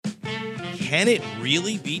Can it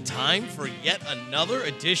really be time for yet another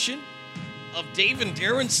edition of Dave and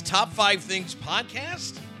Darren's Top 5 Things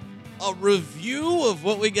podcast? A review of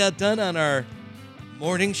what we got done on our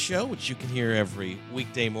morning show, which you can hear every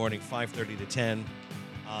weekday morning, 5:30 to 10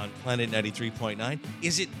 on Planet 93.9.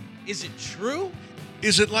 Is it true?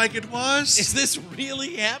 Is it like it was? Is this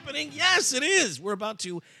really happening? Yes, it is. We're about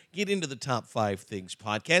to get into the Top 5 Things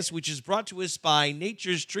podcast, which is brought to us by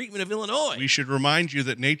Nature's Treatment of Illinois. We should remind you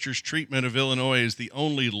that Nature's Treatment of Illinois is the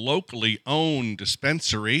only locally owned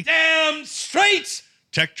dispensary. Damn straight!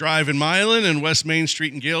 Tech Drive in Milan and West Main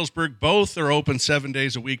Street in Galesburg, both are open 7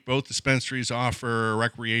 days a week. Both dispensaries offer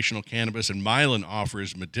recreational cannabis, and Milan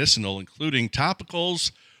offers medicinal, including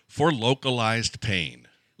topicals for localized pain.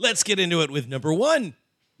 Let's get into it with number one.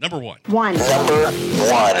 Number one. Number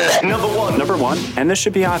one. And this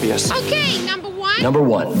should be obvious. Okay, number one. Number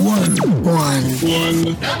one. Number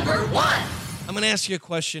one. I'm going to ask you a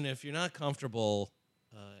question. If you're not comfortable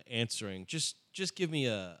answering, just give me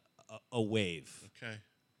a wave. Okay.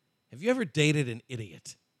 Have you ever dated an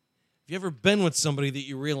idiot? Have you ever been with somebody that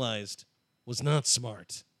you realized was not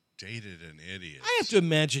smart? Dated an idiot. I have to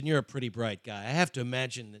imagine you're a pretty bright guy. I have to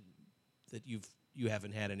imagine that you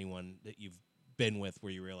haven't had anyone that you've been with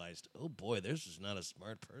where you realized, oh boy, this is not a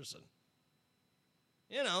smart person.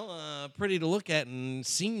 You know, pretty to look at and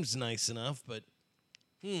seems nice enough, but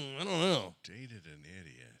I don't know. Dated an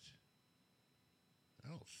idiot. I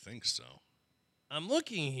don't think so. I'm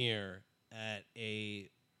looking here at a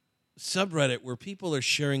subreddit where people are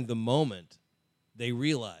sharing the moment they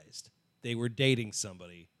realized they were dating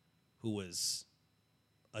somebody who was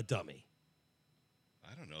a dummy.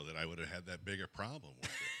 I don't know that I would have had that big a problem with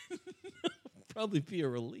it. Probably be a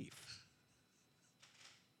relief.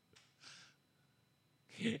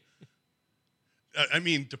 I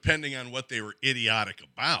mean, depending on what they were idiotic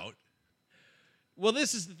about. Well,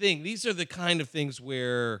 this is the thing. These are the kind of things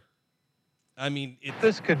where, I mean...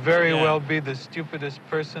 This could very well be the stupidest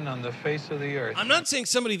person on the face of the earth. I'm not saying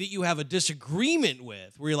somebody that you have a disagreement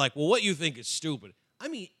with, where you're like, well, what you think is stupid. I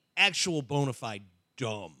mean, actual bona fide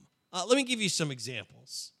dumb. Let me give you some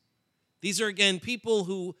examples. These are, again, people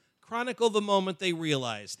who chronicle the moment they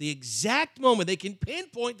realize, the exact moment. They can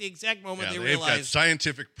pinpoint the exact moment they realize. They've got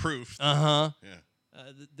scientific proof. Yeah.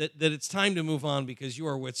 That That it's time to move on because you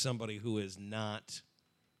are with somebody who is not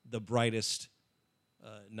the brightest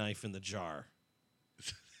knife in the jar.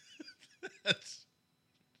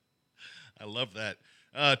 I love that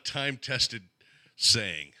time-tested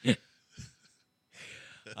saying.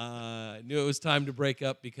 Knew it was time to break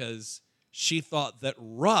up because she thought that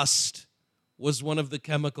rust was one of the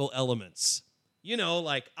chemical elements. You know,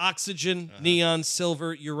 like oxygen, neon,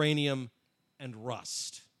 silver, uranium, and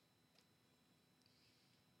rust.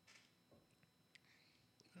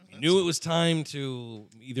 You knew it was time to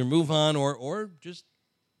either move on or just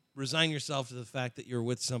resign yourself to the fact that you're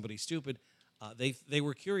with somebody stupid. They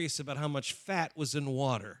were curious about how much fat was in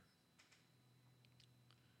water.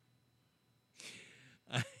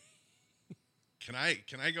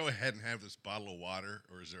 Can I go ahead and have this bottle of water,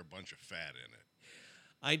 or is there a bunch of fat in it?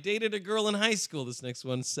 I dated a girl in high school, this next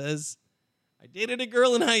one says. I dated a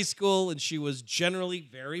girl in high school, and she was generally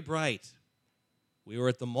very bright. We were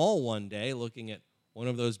at the mall one day looking at one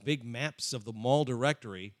of those big maps of the mall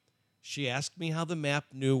directory. She asked me how the map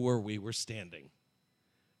knew where we were standing.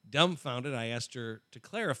 Dumbfounded, I asked her to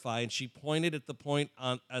clarify, and she pointed at the point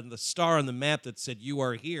on the star on the map that said, "You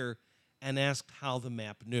are here," and asked how the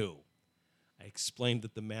map knew. I explained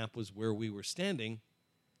that the map was where we were standing,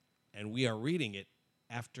 and we are reading it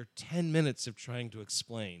after 10 minutes of trying to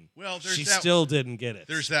explain. Well, she still didn't get it.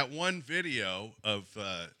 There's that one video of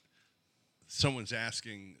someone's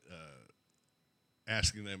asking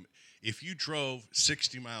them, if you drove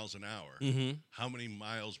 60 miles an hour, how many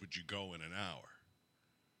miles would you go in an hour?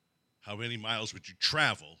 How many miles would you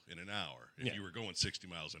travel in an hour if you were going 60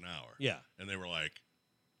 miles an hour? Yeah. And they were like,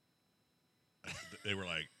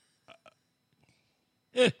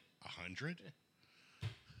 100?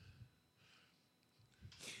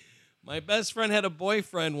 My best friend had a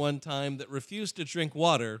boyfriend one time that refused to drink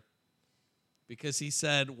water because he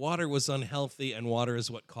said water was unhealthy and water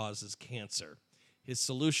is what causes cancer. His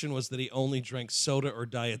solution was that he only drank soda or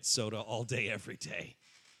diet soda all day, every day.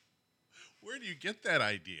 Where do you get that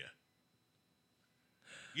idea?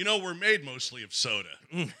 You know, we're made mostly of soda.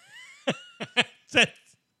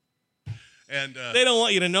 And they don't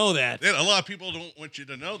want you to know that. A lot of people don't want you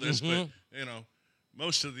to know this, but, you know,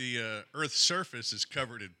 most of the Earth's surface is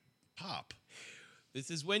covered in pop. This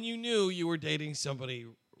is when you knew you were dating somebody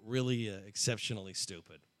really exceptionally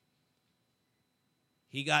stupid.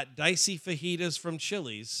 He got dicey fajitas from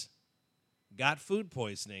Chili's, got food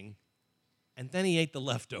poisoning, and then he ate the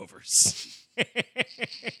leftovers.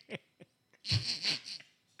 Stupid!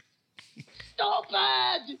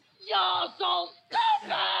 You're so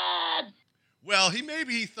stupid! Well,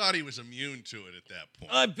 maybe he thought he was immune to it at that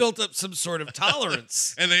point. I built up some sort of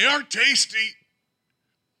tolerance. And they are tasty.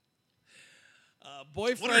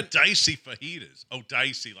 Boyfriend. What are dicey fajitas? Oh,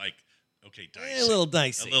 dicey, like, okay, dicey. A little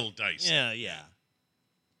dicey. A little dicey. Yeah.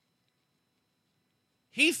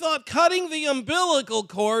 He thought cutting the umbilical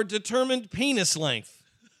cord determined penis length.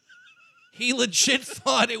 He legit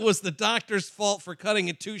thought it was the doctor's fault for cutting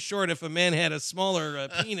it too short if a man had a smaller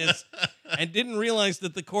penis and didn't realize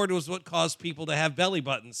that the cord was what caused people to have belly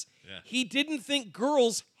buttons. Yeah. He didn't think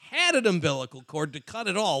girls had an umbilical cord to cut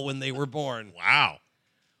at all when they were born. Wow.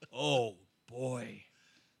 Oh, boy.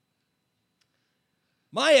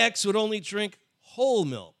 My ex would only drink whole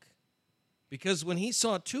milk because when he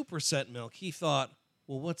saw 2% milk, he thought,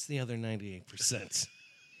 well, what's the other 98%?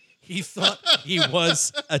 He thought he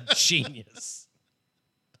was a genius.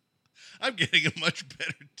 I'm getting a much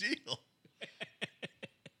better deal.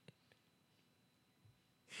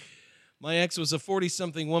 My ex was a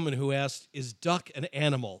 40-something woman who asked, is duck an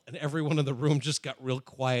animal? And everyone in the room just got real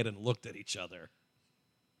quiet and looked at each other.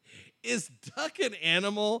 Is duck an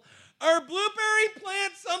animal? Are blueberry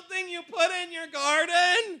plants something you put in your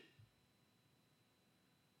garden?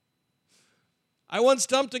 I once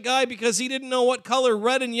dumped a guy because he didn't know what color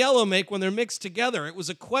red and yellow make when they're mixed together. It was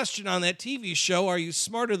a question on that TV show, Are You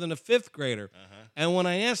Smarter Than a Fifth Grader? Uh-huh. And when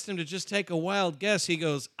I asked him to just take a wild guess, he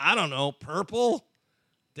goes, I don't know, purple?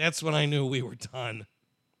 That's when I knew we were done.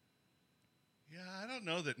 Yeah, I don't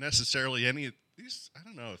know that necessarily any of these, I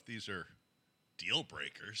don't know if these are deal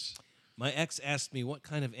breakers. My ex asked me, what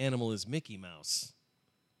kind of animal is Mickey Mouse?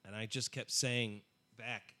 And I just kept saying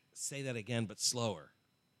back, say that again, but slower.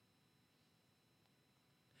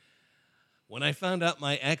 When I found out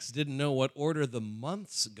my ex didn't know what order the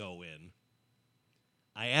months go in,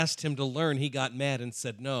 I asked him to learn. He got mad and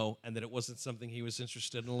said no, and that it wasn't something he was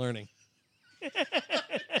interested in learning.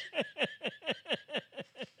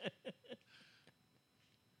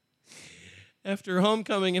 After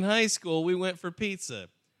homecoming in high school, we went for pizza.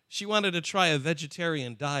 She wanted to try a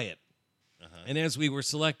vegetarian diet. Uh-huh. And as we were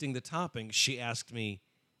selecting the toppings, she asked me,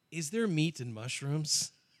 is there meat and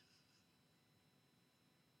mushrooms?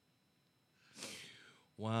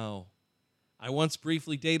 Wow. I once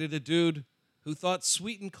briefly dated a dude who thought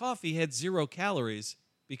sweetened coffee had 0 calories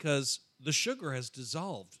because the sugar has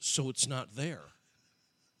dissolved, so it's not there.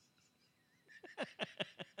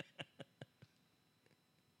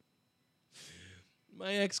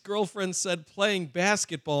 My ex-girlfriend said playing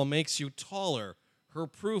basketball makes you taller. Her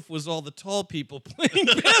proof was all the tall people playing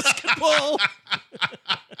basketball.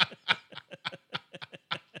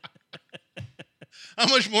 How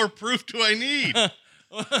much more proof do I need?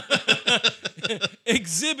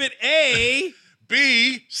 Exhibit A.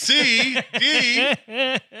 B, C, D.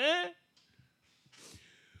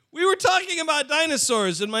 We were talking about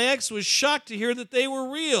dinosaurs, and my ex was shocked to hear that they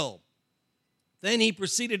were real. Then he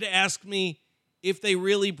proceeded to ask me if they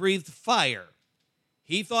really breathed fire.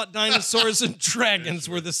 He thought dinosaurs and dragons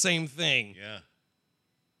were the same thing. Yeah.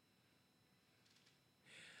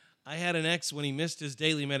 I had an ex, when he missed his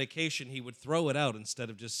daily medication, he would throw it out instead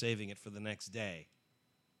of just saving it for the next day.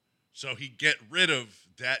 So he'd get rid of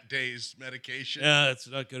that day's medication? Yeah, it's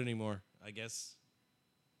not good anymore, I guess.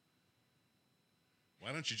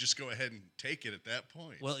 Why don't you just go ahead and take it at that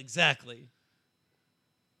point? Well, exactly.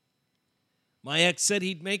 My ex said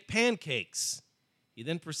he'd make pancakes. He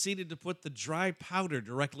then proceeded to put the dry powder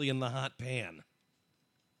directly in the hot pan.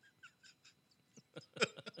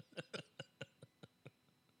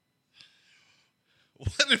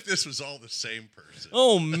 What if this was all the same person?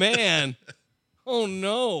 Oh, man. Oh,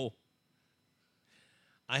 no.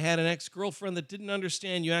 I had an ex-girlfriend that didn't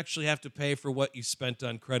understand you actually have to pay for what you spent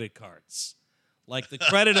on credit cards. Like the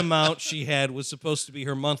credit amount she had was supposed to be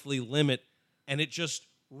her monthly limit, and it just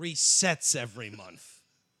resets every month.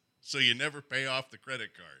 So you never pay off the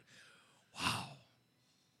credit card. Wow.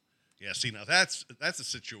 Yeah, see, now that's a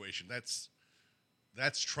situation. That's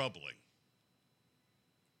troubling.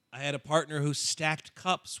 I had a partner who stacked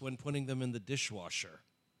cups when putting them in the dishwasher.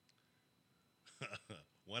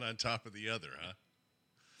 One on top of the other, huh?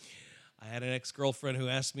 I had an ex-girlfriend who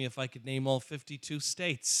asked me if I could name all 52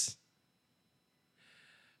 states.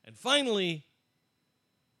 And finally,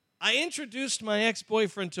 I introduced my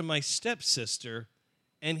ex-boyfriend to my stepsister,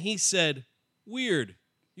 and he said, weird,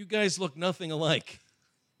 you guys look nothing alike.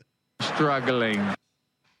 Struggling.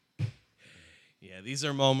 Yeah, these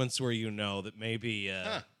are moments where you know that maybe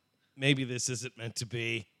this isn't meant to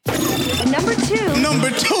be. Number two. Number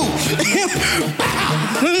two.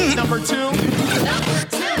 Number two.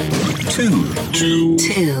 Two.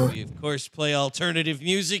 We, of course, play alternative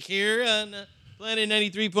music here on Planet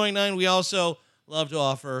 93.9. We also love to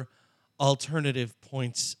offer alternative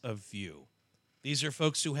points of view. These are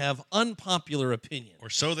folks who have unpopular opinions. Or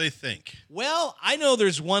so they think. Well, I know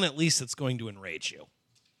there's one at least that's going to enrage you.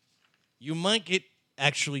 You might get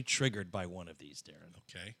actually triggered by one of these, Darren.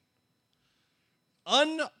 Okay.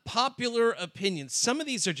 Unpopular opinions. Some of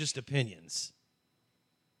these are just opinions.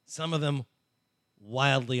 Some of them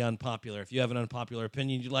wildly unpopular. If you have an unpopular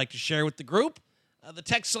opinion you'd like to share with the group, the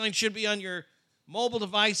text line should be on your mobile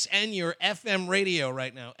device and your FM radio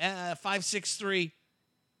right now.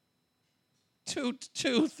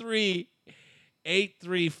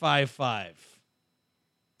 563-223-8355.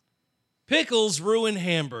 Pickles ruin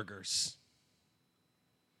hamburgers.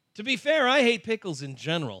 To be fair, I hate pickles in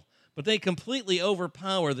general, but they completely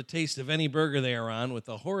overpower the taste of any burger they are on with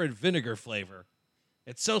a horrid vinegar flavor.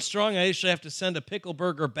 It's so strong I usually have to send a pickle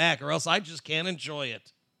burger back or else I just can't enjoy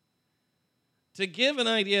it. To give an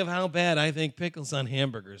idea of how bad I think pickles on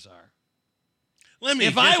hamburgers are.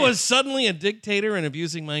 If I was suddenly a dictator and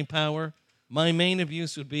abusing my power, my main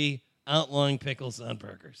abuse would be outlawing pickles on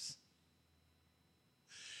burgers.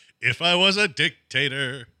 If I was a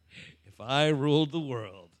dictator. If I ruled the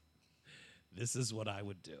world, this is what I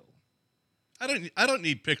would do. I don't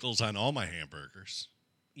need pickles on all my hamburgers.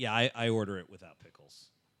 Yeah, I order it without pickles.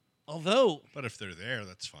 Although, But if they're there,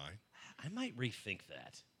 that's fine. I might rethink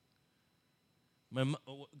that.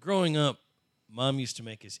 Growing up, Mom used to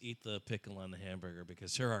make us eat the pickle on the hamburger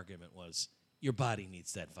because her argument was, your body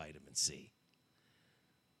needs that vitamin C.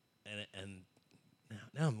 And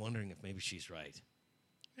now I'm wondering if maybe she's right.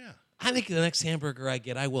 Yeah. I think the next hamburger I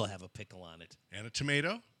get, I will have a pickle on it. And a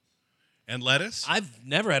tomato. And lettuce. I've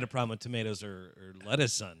never had a problem with tomatoes or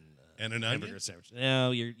lettuce on And an hamburger onion. sandwich.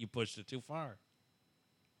 No, you pushed it too far.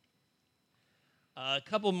 A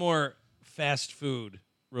couple more fast food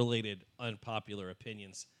related unpopular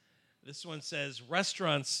opinions. This one says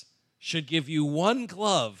restaurants should give you one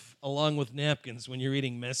glove along with napkins when you're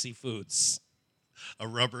eating messy foods. A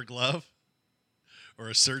rubber glove. Or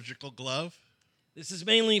a surgical glove. This is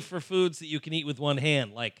mainly for foods that you can eat with one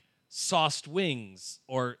hand, like sauced wings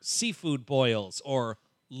or seafood boils or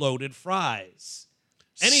loaded fries.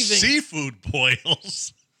 Anything. Seafood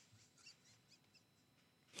boils.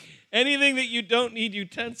 Anything that you don't need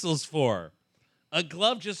utensils for. A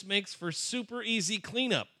glove just makes for super easy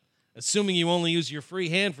cleanup, assuming you only use your free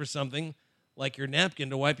hand for something, like your napkin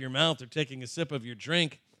to wipe your mouth or taking a sip of your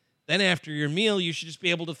drink. Then after your meal, you should just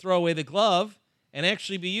be able to throw away the glove and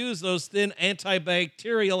actually be used those thin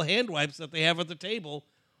antibacterial hand wipes that they have at the table,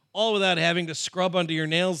 all without having to scrub under your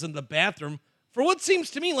nails in the bathroom for what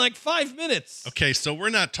seems to me like 5 minutes. Okay, so we're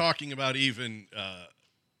not talking about even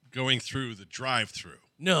going through the drive-through.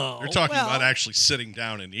 No. You're talking about actually sitting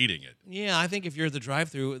down and eating it. Yeah, I think if you're at the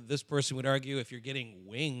drive-thru, this person would argue if you're getting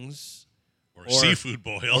wings Or a seafood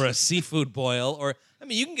boil. or a seafood boil, or I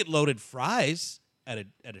mean, you can get loaded fries at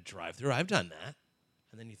a drive-thru. I've done that,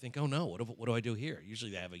 and then you think, oh no, what do I do here?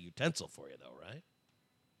 Usually they have a utensil for you, though, right?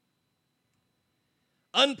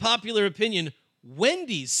 Unpopular opinion: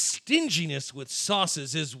 Wendy's stinginess with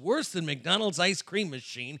sauces is worse than McDonald's ice cream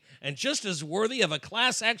machine, and just as worthy of a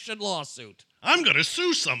class action lawsuit. I'm going to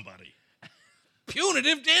sue somebody.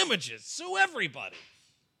 Punitive damages. Sue everybody.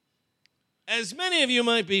 As many of you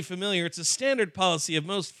might be familiar, it's a standard policy of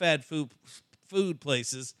most fast food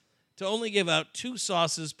places to only give out 2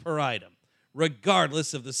 sauces per item,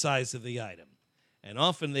 regardless of the size of the item. And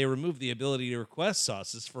often they remove the ability to request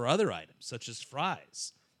sauces for other items, such as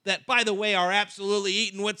fries, that, by the way, are absolutely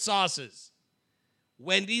eaten with sauces.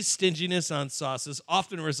 Wendy's stinginess on sauces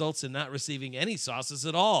often results in not receiving any sauces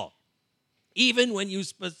at all, even when you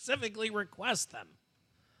specifically request them.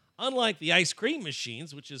 Unlike the ice cream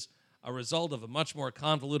machines, which is a result of a much more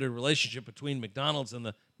convoluted relationship between McDonald's and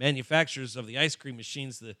the manufacturers of the ice cream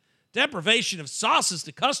machines, the deprivation of sauces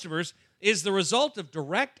to customers is the result of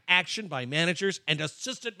direct action by managers and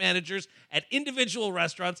assistant managers at individual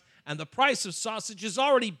restaurants, and the price of sausage is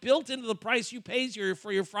already built into the price you pay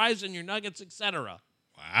for your fries and your nuggets, etc.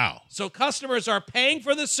 Wow. So customers are paying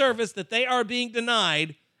for the service that they are being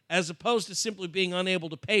denied, as opposed to simply being unable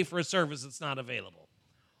to pay for a service that's not available.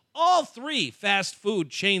 All 3 fast food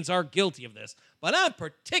chains are guilty of this, but I'm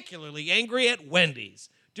particularly angry at Wendy's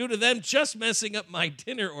due to them just messing up my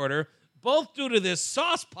dinner order, both due to this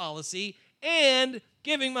sauce policy and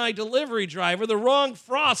giving my delivery driver the wrong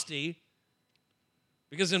Frosty,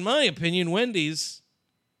 because in my opinion, Wendy's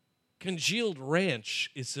congealed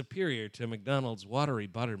ranch is superior to McDonald's watery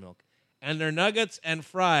buttermilk, and their nuggets and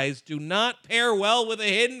fries do not pair well with a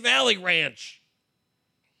Hidden Valley Ranch.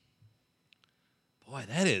 Boy,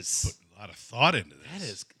 that is Put a lot of thought into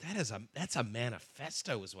this. that's a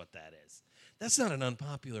manifesto is what that is. That's not an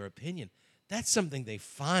unpopular opinion. That's something they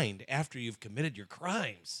find after you've committed your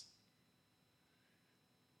crimes.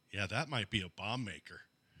 Yeah, that might be a bomb maker.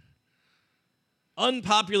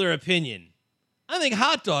 Unpopular opinion. I think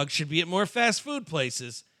hot dogs should be at more fast food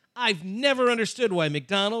places. I've never understood why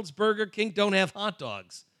McDonald's, Burger King don't have hot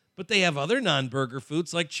dogs, but they have other non-burger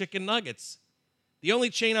foods like chicken nuggets. The only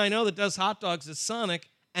chain I know that does hot dogs is Sonic,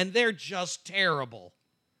 and they're just terrible.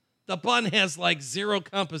 The bun has like zero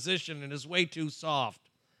composition and is way too soft.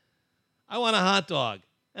 I want a hot dog,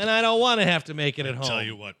 and I don't want to have to make it at home. Tell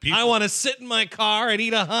you what, I want to sit in my car and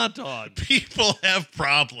eat a hot dog. People have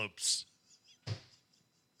problems.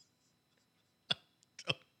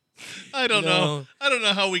 I don't know. I don't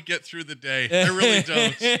know how we get through the day. I really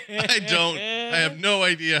don't. I don't. I have no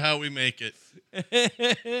idea how we make it.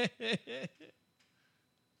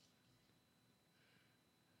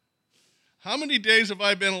 How many days have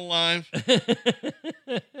I been alive?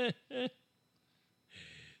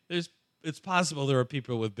 It's possible there are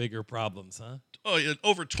people with bigger problems, huh? Oh, yeah,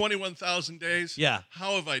 over 21,000 days? Yeah.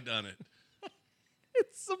 How have I done it?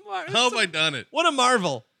 How have I done it? What a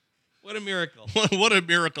marvel. What a miracle. What a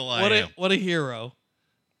miracle I am. What a hero.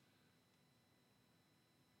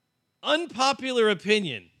 Unpopular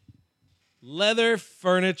opinion. Leather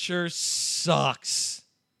furniture sucks.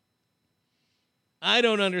 I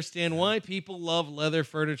don't understand why people love leather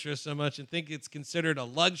furniture so much and think it's considered a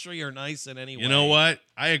luxury or nice in any way. You know what?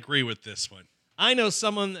 I agree with this one. I know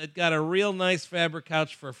someone that got a real nice fabric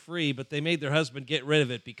couch for free, but they made their husband get rid of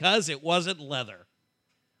it because it wasn't leather.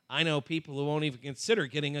 I know people who won't even consider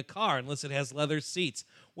getting a car unless it has leather seats.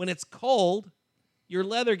 When it's cold, your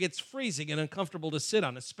leather gets freezing and uncomfortable to sit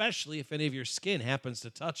on, especially if any of your skin happens to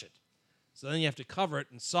touch it. So then you have to cover it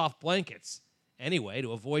in soft blankets. Anyway,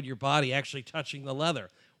 to avoid your body actually touching the leather.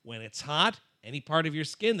 When it's hot, any part of your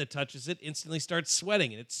skin that touches it instantly starts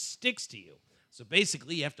sweating and it sticks to you. So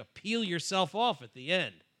basically, you have to peel yourself off at the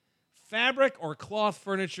end. Fabric or cloth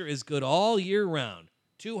furniture is good all year round.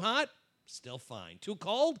 Too hot? Still fine. Too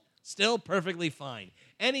cold? Still perfectly fine.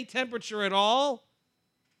 Any temperature at all?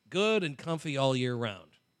 Good and comfy all year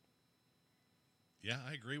round. Yeah,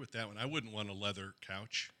 I agree with that one. I wouldn't want a leather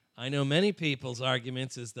couch. I know many people's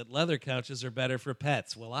arguments is that leather couches are better for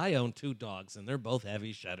pets. Well, I own 2 dogs, and they're both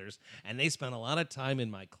heavy shutters, and they spend a lot of time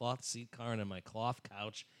in my cloth seat car and on my cloth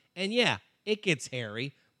couch. And yeah, it gets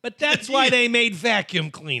hairy, but that's why they made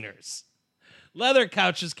vacuum cleaners. Leather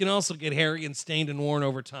couches can also get hairy and stained and worn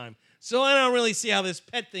over time. So I don't really see how this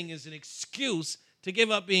pet thing is an excuse to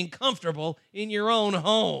give up being comfortable in your own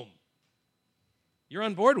home. You're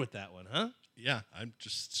on board with that one, huh? Yeah,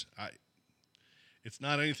 it's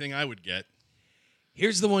not anything I would get.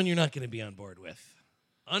 Here's the one you're not going to be on board with.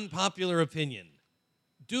 Unpopular opinion.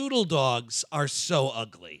 Doodle dogs are so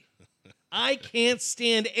ugly. I can't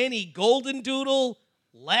stand any golden doodle,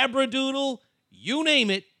 labradoodle, you name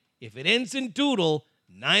it. If it ends in doodle,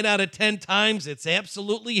 9 out of 10 times, it's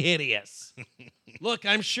absolutely hideous. Look,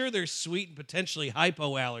 I'm sure they're sweet and potentially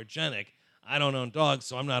hypoallergenic. I don't own dogs,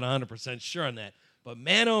 so I'm not 100% sure on that. But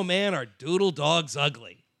man, oh man, are doodle dogs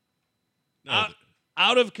ugly. No,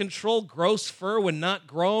 Out of control, gross fur when not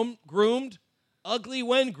groomed, ugly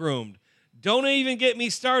when groomed. Don't even get me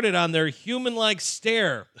started on their human-like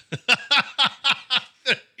stare.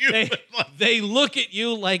 They look at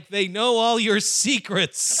you like they know all your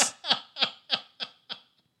secrets.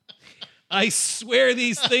 I swear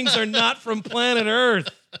these things are not from planet Earth.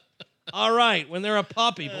 All right, when they're a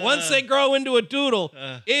puppy. But once they grow into a doodle,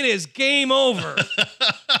 it is game over.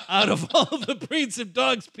 Out of all the breeds of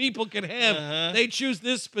dogs people can have, they choose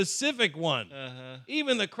this specific one.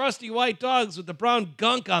 Even the crusty white dogs with the brown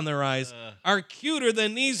gunk on their eyes are cuter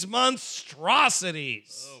than these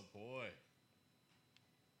monstrosities. Oh, boy.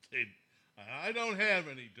 I don't have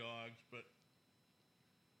any dogs, but...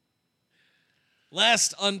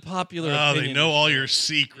 Last unpopular opinion. They know all your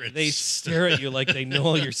secrets. They stare at you like they know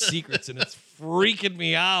all your secrets, and it's freaking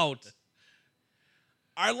me out.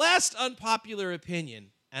 Our last unpopular opinion,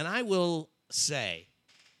 and I will say,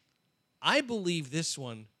 I believe this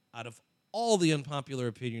one, out of all the unpopular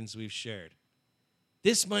opinions we've shared,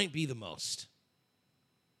 this might be the most.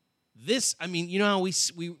 This, I mean, you know how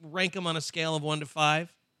we rank them on a scale of 1 to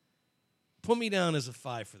 5? Put me down as a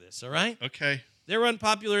 5 for this, all right? Okay. Their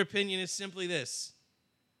unpopular opinion is simply this.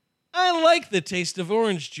 I like the taste of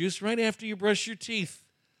orange juice right after you brush your teeth.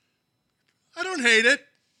 I don't hate it.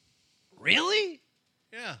 Really?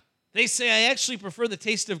 Yeah. They say I actually prefer the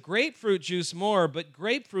taste of grapefruit juice more, but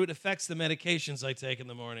grapefruit affects the medications I take in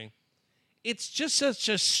the morning. It's just such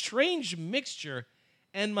a strange mixture,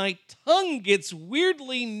 and my tongue gets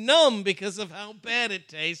weirdly numb because of how bad it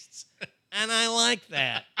tastes, and I like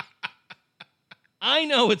that. I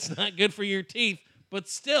know it's not good for your teeth, but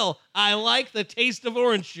still, I like the taste of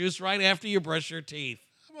orange juice right after you brush your teeth.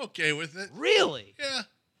 I'm okay with it. Really? Yeah,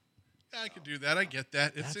 I could do that. I get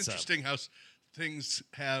that. It's That's interesting how things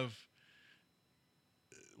have,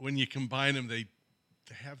 when you combine them, they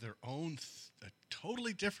have their own, a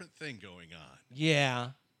totally different thing going on.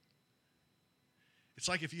 Yeah. It's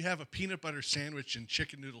like if you have a peanut butter sandwich and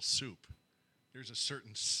chicken noodle soup, there's a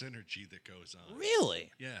certain synergy that goes on.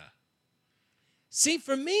 Really? Yeah. See,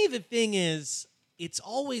 for me, the thing is, it's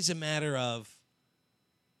always a matter of,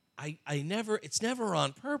 it's never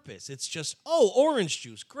on purpose. It's just, orange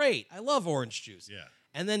juice, great. I love orange juice. Yeah.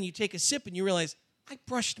 And then you take a sip and you realize, I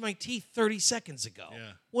brushed my teeth 30 seconds ago.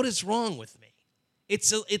 Yeah. What is wrong with me?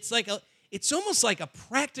 It's almost like a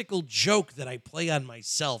practical joke that I play on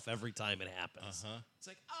myself every time it happens. Uh-huh. It's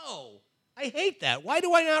like, I hate that. Why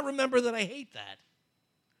do I not remember that I hate that?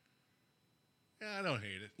 Yeah, I don't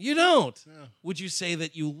hate it. You don't? No. Would you say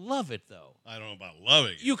that you love it, though? I don't know about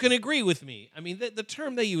loving it. You can agree with me. I mean, the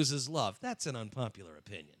term they use is love. That's an unpopular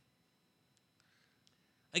opinion.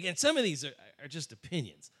 Again, some of these are just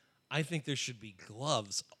opinions. I think there should be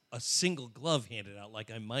gloves, a single glove handed out like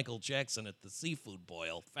I'm Michael Jackson at the Seafood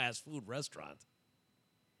Boil fast food restaurant.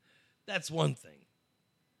 That's one thing.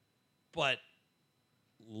 But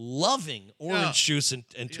loving orange juice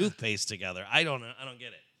and toothpaste together, I don't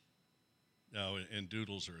get it. No, and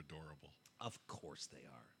doodles are adorable. Of course they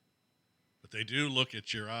are. But they do look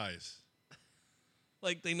at your eyes.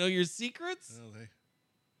 Like they know your secrets? Well,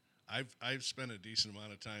 I've spent a decent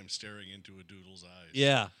amount of time staring into a doodle's eyes.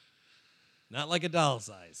 Yeah. Not like a doll's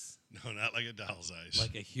eyes. No, not like a doll's eyes.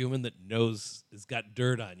 Like a human that knows has got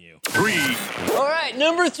dirt on you. 3. All right,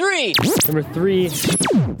 number 3. Number 3.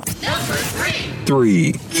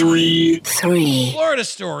 Florida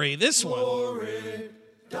story. This one.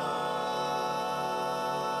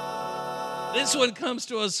 This one comes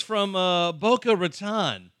to us from Boca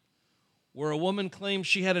Raton, where a woman claims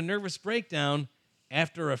she had a nervous breakdown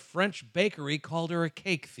after a French bakery called her a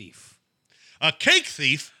cake thief. A cake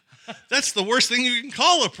thief? That's the worst thing you can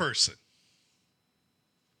call a person.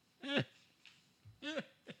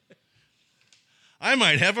 I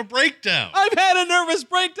might have a breakdown. I've had a nervous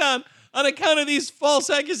breakdown on account of these false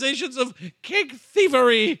accusations of cake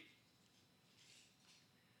thievery.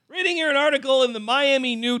 Reading here an article in the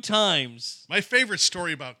Miami New Times. My favorite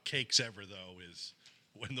story about cakes ever, though, is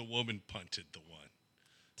when the woman punted the one.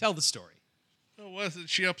 Tell the story. Well, wasn't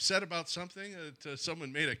she upset about something that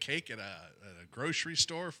someone made a cake at a grocery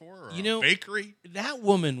store for her, or a bakery? That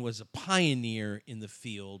woman was a pioneer in the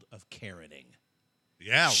field of Karening.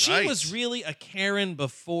 Yeah, She was really a Karen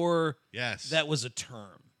before that was a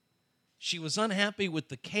term. She was unhappy with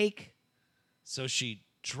the cake, so she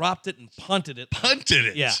dropped it and punted it. Punted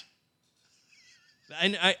it? Yeah.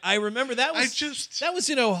 And I remember that was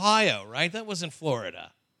in Ohio, right? That was in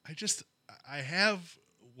Florida. I have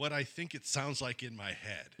what I think it sounds like in my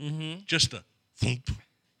head. Mm-hmm. Just a thump.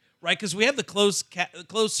 Right, because we have the closed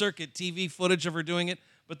circuit TV footage of her doing it,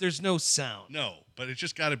 but there's no sound. No, but it's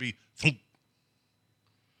just got to be thump.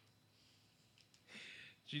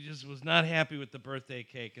 She just was not happy with the birthday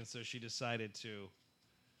cake, and so she decided to.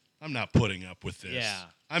 I'm not putting up with this. Yeah.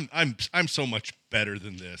 I'm so much better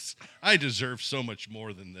than this. I deserve so much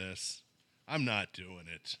more than this. I'm not doing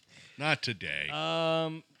it. Not today.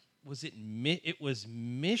 Was it? It was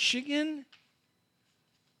Michigan.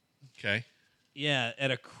 Okay. Yeah,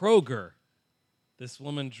 at a Kroger, this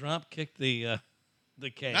woman drop kicked the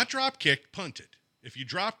cake. Not drop kick, punted. If you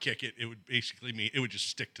drop kick it, it would basically mean it would just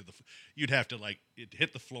stick to the. You'd have to it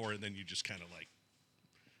hit the floor, and then you just kind of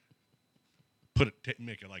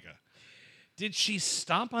make it like a. Did she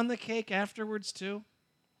stomp on the cake afterwards too?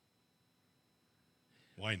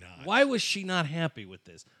 Why not? Why was she not happy with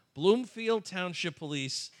this? Bloomfield Township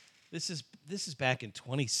Police. This is back in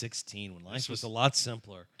 2016 when life was a lot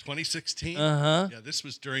simpler. 2016. Uh-huh. Yeah, this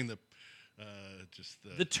was during the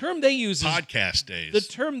the term they use podcast days. The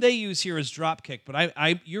term they use here is drop kick, but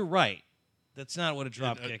you're right. That's not what a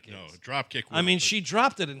drop kick is. No, a drop kick. She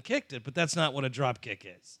dropped it and kicked it, but that's not what a drop kick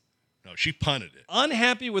is. No, she punted it.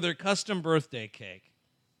 Unhappy with her custom birthday cake,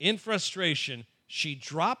 in frustration, she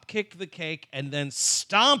drop kicked the cake and then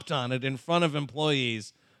stomped on it in front of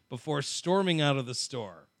employees before storming out of the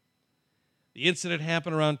store. The incident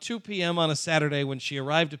happened around 2 p.m. on a Saturday when she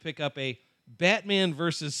arrived to pick up a Batman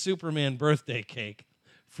versus Superman birthday cake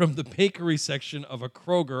from the bakery section of a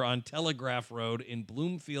Kroger on Telegraph Road in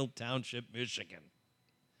Bloomfield Township, Michigan.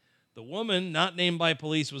 The woman, not named by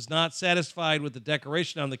police, was not satisfied with the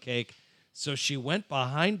decoration on the cake, so she went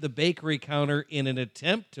behind the bakery counter in an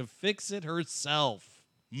attempt to fix it herself.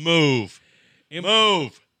 Move.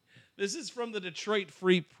 Move. This is from the Detroit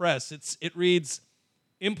Free Press. It reads,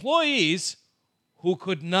 employees who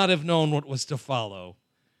could not have known what was to follow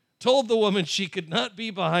told the woman she could not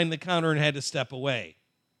be behind the counter and had to step away.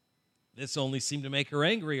 This only seemed to make her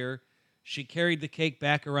angrier. She carried the cake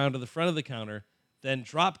back around to the front of the counter, then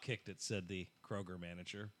drop-kicked it, said the Kroger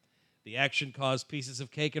manager. The action caused pieces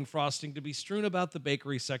of cake and frosting to be strewn about the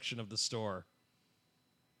bakery section of the store.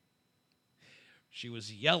 She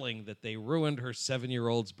was yelling that they ruined her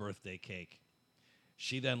 7-year-old's birthday cake.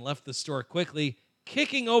 She then left the store quickly,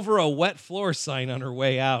 kicking over a wet floor sign on her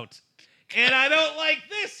way out. And I don't like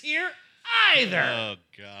this here either. Oh,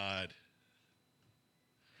 God.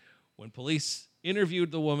 When police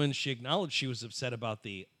interviewed the woman, she acknowledged she was upset about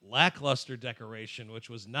the lackluster decoration, which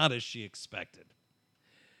was not as she expected.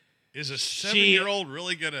 Is a 7-year-old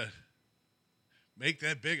really going to make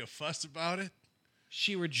that big a fuss about it?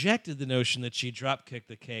 She rejected the notion that she drop-kicked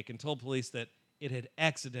the cake and told police that it had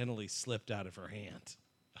accidentally slipped out of her hand.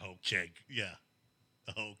 Okay, yeah.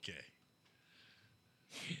 Okay.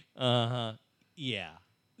 Yeah,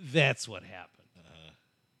 that's what happened.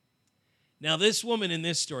 Now, this woman in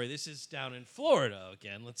this story, this is down in Florida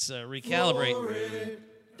again. Let's recalibrate.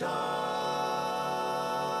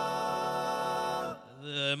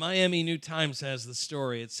 The Miami New Times has the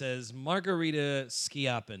story. It says, Margarita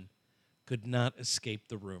Schiappin could not escape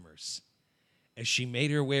the rumors. As she made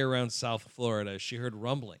her way around South Florida, she heard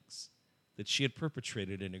rumblings that she had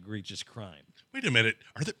perpetrated an egregious crime. Wait a minute.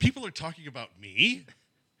 People are talking about me?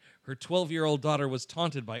 Her 12-year-old daughter was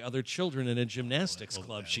taunted by other children in a gymnastics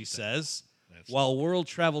club, she says, while word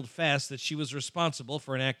traveled fast that she was responsible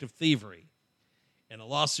for an act of thievery. In a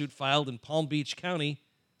lawsuit filed in Palm Beach County,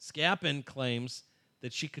 Schiappin claims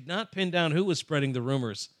that she could not pin down who was spreading the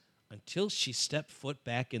rumors until she stepped foot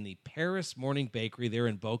back in the Paris Morning Bakery there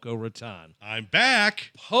in Boca Raton. I'm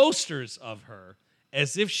back. Posters of her,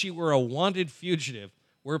 as if she were a wanted fugitive,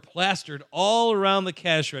 were plastered all around the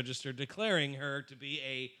cash register, declaring her to be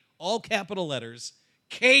a, all capital letters,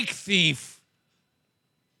 cake thief.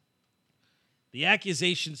 The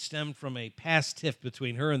accusation stemmed from a past tiff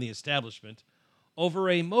between her and the establishment over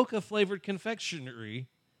a mocha-flavored confectionery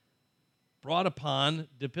brought upon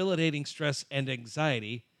debilitating stress and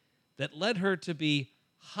anxiety that led her to be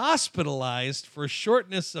hospitalized for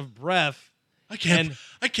shortness of breath. I can't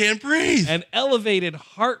breathe. And elevated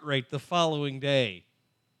heart rate the following day.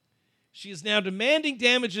 She is now demanding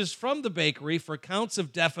damages from the bakery for counts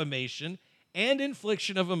of defamation and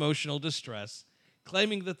infliction of emotional distress,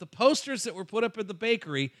 claiming that the posters that were put up at the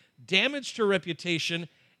bakery damaged her reputation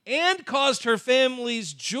and caused her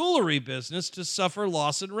family's jewelry business to suffer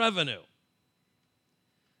loss in revenue.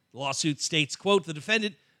 The lawsuit states, quote, the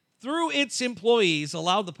defendant, through its employees,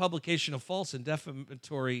 allowed the publication of false and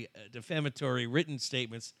defamatory written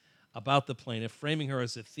statements about the plaintiff, framing her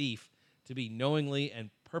as a thief, to be knowingly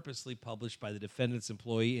and purposely published by the defendant's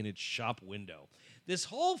employee in its shop window. This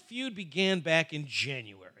whole feud began back in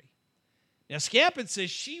January. Now, Schiappin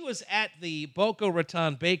says she was at the Boca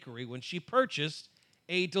Raton Bakery when she purchased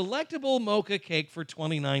a delectable mocha cake for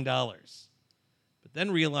 $29, but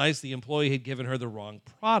then realized the employee had given her the wrong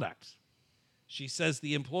product. She says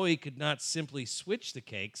the employee could not simply switch the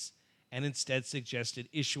cakes and instead suggested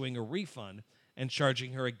issuing a refund and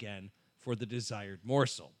charging her again for the desired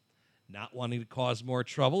morsel. Not wanting to cause more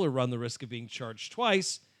trouble or run the risk of being charged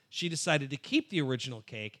twice, she decided to keep the original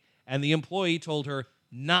cake, and the employee told her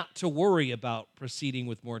not to worry about proceeding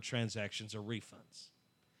with more transactions or refunds.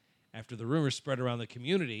 After the rumor spread around the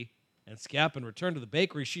community and Schiappin returned to the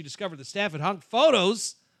bakery, she discovered the staff had hung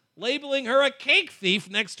photos labeling her a cake thief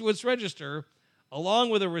next to its register, along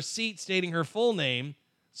with a receipt stating her full name,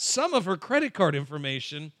 some of her credit card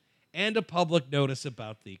information, and a public notice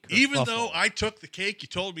about the kerfuffle. Even though I took the cake you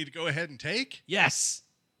told me to go ahead and take? Yes.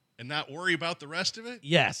 And not worry about the rest of it?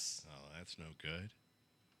 Yes. Oh, that's no good.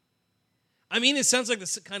 I mean, it sounds like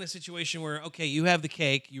the kind of situation where, okay, you have the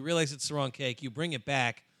cake, you realize it's the wrong cake, you bring it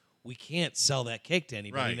back, we can't sell that cake to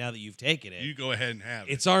anybody now that you've taken it. You go ahead and have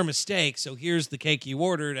it. It's our mistake, so here's the cake you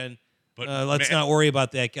ordered, and let's not worry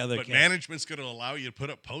about that other cake. But management's going to allow you to put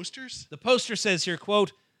up posters? The poster says here,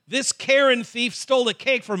 quote, this Karen thief stole a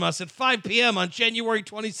cake from us at 5 p.m. on January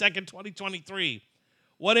 22nd, 2023.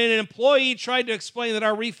 When an employee tried to explain that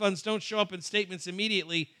our refunds don't show up in statements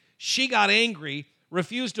immediately, she got angry,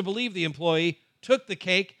 refused to believe the employee, took the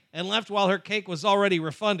cake, and left while her cake was already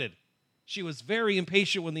refunded. She was very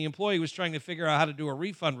impatient when the employee was trying to figure out how to do a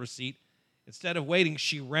refund receipt. Instead of waiting,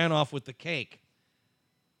 she ran off with the cake.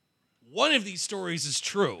 One of these stories is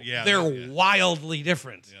true. Yeah, They're wildly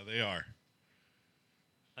different. Yeah, they are.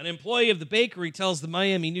 An employee of the bakery tells the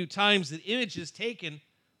Miami New Times that images taken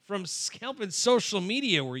from Scalpin's social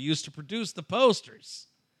media were used to produce the posters.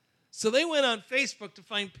 So they went on Facebook to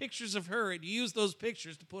find pictures of her and use those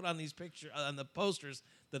pictures to put on these pictures on the posters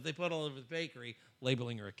that they put all over the bakery,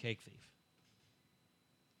 labeling her a cake thief.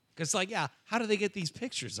 Because, like, yeah, how do they get these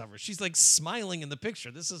pictures of her? She's, like, smiling in the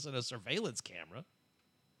picture. This isn't a surveillance camera.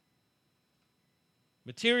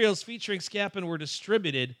 Materials featuring Scalpin were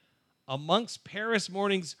distributed amongst Paris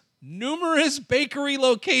Morning's numerous bakery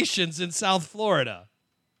locations in South Florida.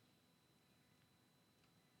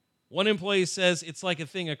 One employee says it's like a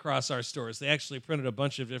thing across our stores. They actually printed a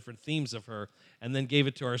bunch of different themes of her and then gave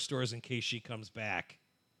it to our stores in case she comes back.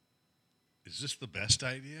 Is this the best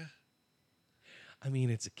idea? I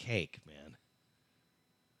mean, it's a cake, man.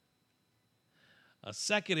 A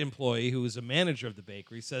second employee, who is a manager of the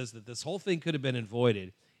bakery, says that this whole thing could have been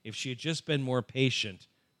avoided if she had just been more patient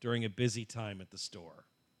during a busy time at the store.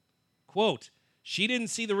 Quote, she didn't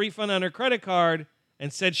see the refund on her credit card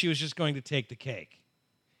and said she was just going to take the cake.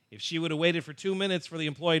 If she would have waited for 2 minutes for the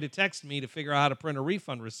employee to text me to figure out how to print a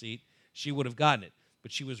refund receipt, she would have gotten it.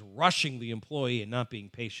 But she was rushing the employee and not being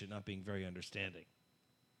patient, not being very understanding.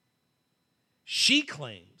 She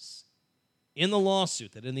claims in the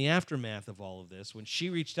lawsuit that in the aftermath of all of this, when she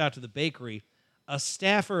reached out to the bakery, a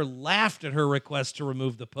staffer laughed at her request to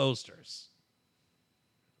remove the posters.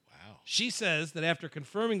 Wow. She says that after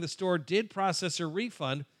confirming the store did process her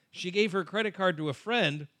refund, she gave her credit card to a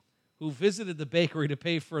friend who visited the bakery to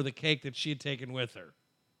pay for the cake that she had taken with her.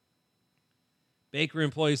 Bakery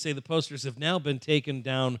employees say the posters have now been taken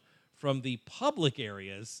down from the public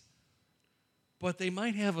areas, but they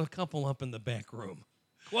might have a couple up in the back room.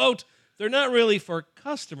 Quote, they're not really for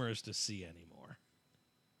customers to see anymore.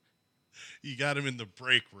 You got them in the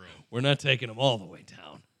break room. We're not taking them all the way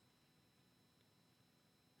down.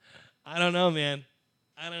 I don't know, man.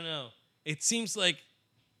 I don't know. It seems like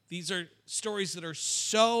these are stories that are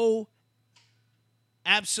so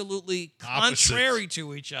absolutely contrary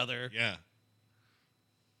to each other. Yeah.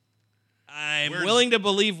 I'm willing to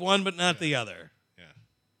believe one, but not the other. Yeah.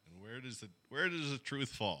 And where does the truth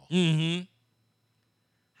fall? Mm-hmm.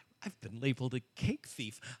 I've been labeled a cake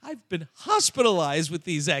thief. I've been hospitalized with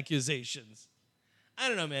these accusations. I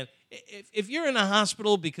don't know, man. If you're in a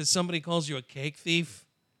hospital because somebody calls you a cake thief,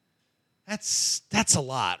 that's a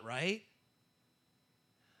lot, right?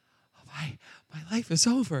 My life is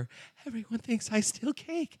over. Everyone thinks I steal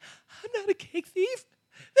cake. I'm not a cake thief.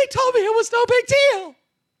 They told me it was no big deal.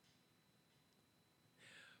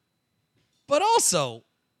 But also,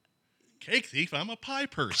 Cake thief, I'm a pie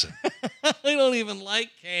person. I don't even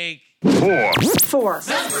like cake. Four.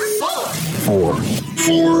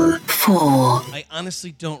 I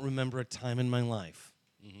honestly don't remember a time in my life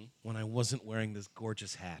when I wasn't wearing this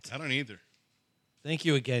gorgeous hat. I don't either. Thank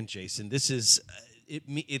you again, Jason. This is,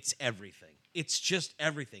 it's everything. It's just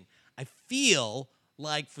everything. I feel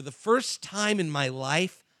like for the first time in my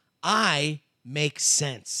life, I make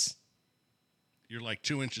sense. You're like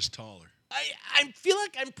 2 inches taller. I feel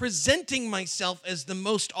like I'm presenting myself as the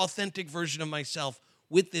most authentic version of myself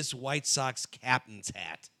with this White Sox captain's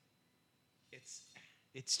hat.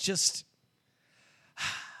 It's just,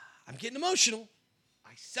 I'm getting emotional.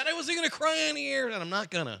 I said I wasn't going to cry on the air, and I'm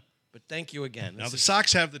not going to. But thank you again. Now, the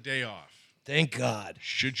Sox have the day off. Thank God.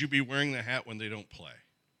 Should you be wearing the hat when they don't play?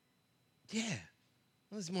 Yeah.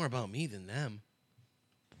 Well, it's more about me than them.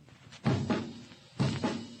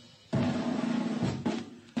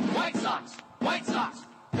 White Sox! White Sox!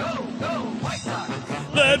 Go, go, White Sox!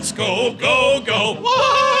 Let's go, go, go,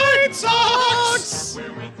 White Sox!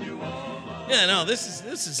 Yeah, no,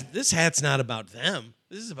 this hat's not about them.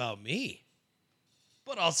 This is about me.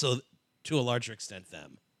 But also, to a larger extent,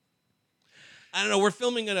 them. I don't know, we're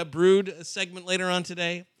filming a Brood segment later on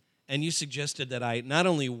today, and you suggested that I not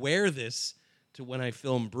only wear this to when I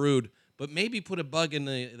film Brood, but maybe put a bug in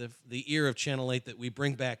the ear of Channel 8 that we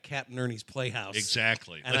bring back Captain Ernie's Playhouse.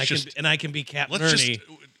 Exactly. And I can be Captain Ernie.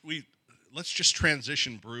 Let's just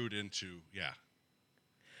transition Brood into,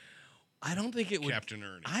 I don't think it would. Captain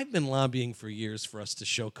Ernie. I've been lobbying for years for us to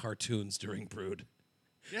show cartoons during Brood.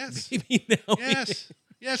 Yes. Maybe now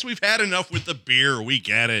Yes, we've had enough with the beer. We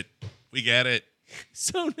get it.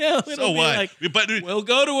 So now it'll be what? like, we'll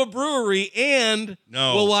go to a brewery and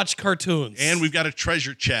we'll watch cartoons. And we've got a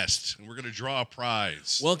treasure chest, and we're going to draw a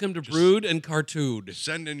prize. Welcome to Brood and Cartoon.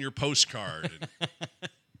 Send in your postcard.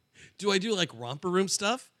 Do I do like romper room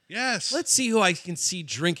stuff? Yes. Let's see who I can see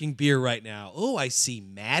drinking beer right now. Oh, I see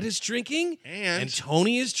Matt is drinking. And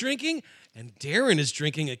Tony is drinking. And Darren is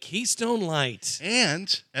drinking a Keystone Light.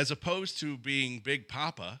 And as opposed to being Big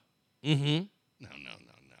Papa. Mm-hmm. No.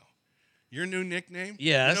 Your new nickname?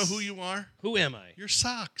 Yes. You know who you are? Who am I? You're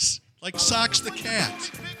Socks. Like Socks the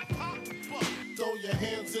cat.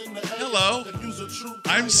 Hello.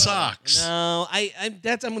 I'm Socks. No, I'm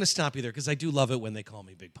going to stop you there because I do love it when they call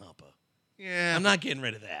me Big Papa. Yeah. I'm not getting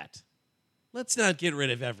rid of that. Let's not get rid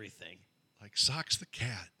of everything. Like Socks the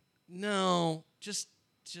cat. No, just.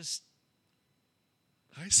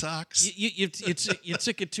 Hi, Socks. You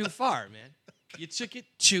took it too far, man. You took it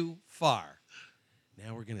too far.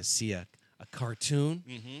 Now we're gonna see a cartoon.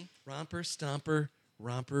 Mm-hmm. Romper, Stomper,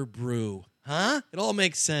 Romper, Brew. Huh? It all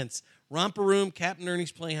makes sense. Romper Room, Captain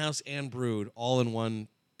Ernie's Playhouse, and Brood all in one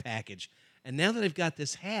package. And now that I've got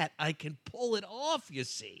this hat, I can pull it off. You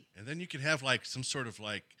see. And then you could have like some sort of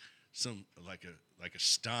like a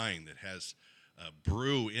stein that has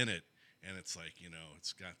brew in it, and it's like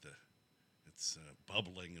it's got it's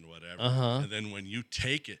bubbling and whatever. Uh-huh. And then when you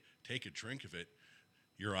take a drink of it,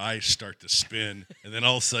 your eyes start to spin, and then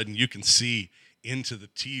all of a sudden you can see into the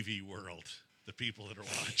TV world. The people that are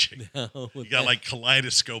watching. No, you got like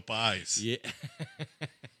kaleidoscope eyes. Yeah.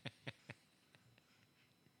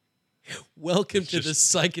 Welcome to the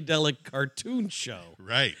psychedelic cartoon show.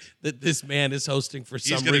 Right. That this man is hosting for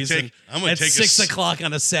some gonna reason I'm gonna at take 6 o'clock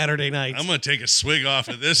on a Saturday night. I'm going to take a swig off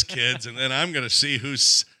of this, kids, and then I'm going to see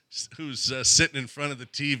who's sitting in front of the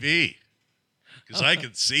TV because I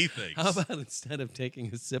can see things. How about instead of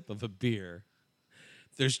taking a sip of a beer,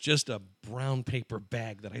 there's just a brown paper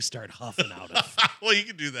bag that I start huffing out of. Well, you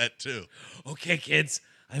can do that too. Okay, kids,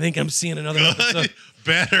 I think I'm seeing another episode.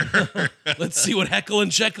 Better. Let's see what Heckle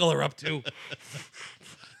and Jekyll are up to.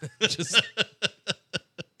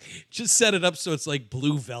 just set it up so it's like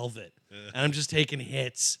blue velvet. And I'm just taking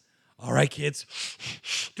hits. All right, kids.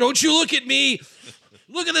 Don't you look at me.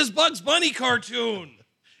 Look at this Bugs Bunny cartoon.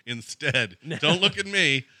 Instead, don't look at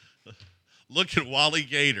me. Look at Wally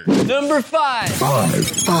Gator. Number 5.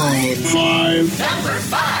 Five. Number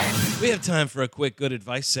 5. We have time for a quick good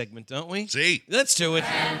advice segment, don't we? See? Let's do it.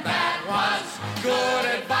 And that was good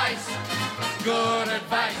advice. Good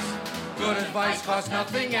advice. Good advice costs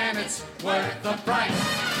nothing and it's worth the price.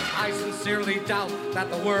 I sincerely doubt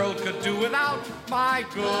that the world could do without my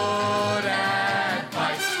good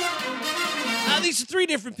advice. These are 3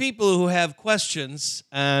 different people who have questions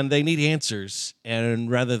and they need answers. And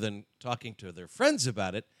rather than talking to their friends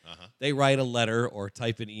about it, they write a letter or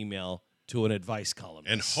type an email to an advice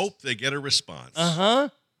columnist. And hope they get a response. Uh-huh.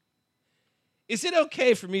 Is it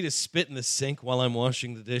okay for me to spit in the sink while I'm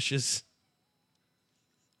washing the dishes?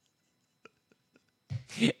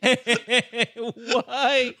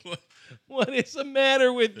 Why? What is the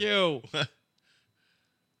matter with you?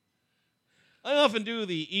 I often do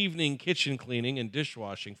the evening kitchen cleaning and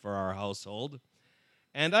dishwashing for our household,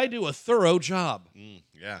 and I do a thorough job.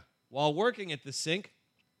 Yeah. While working at the sink,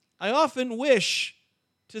 I often wish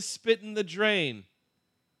to spit in the drain,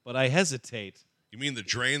 but I hesitate. You mean the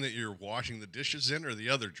drain that you're washing the dishes in, or the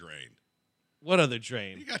other drain? What other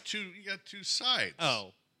drain? You got two sides.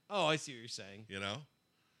 Oh, I see what you're saying. You know?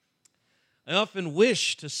 I often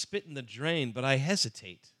wish to spit in the drain, but I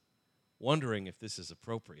hesitate, wondering if this is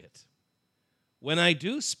appropriate. When I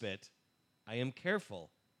do spit, I am careful,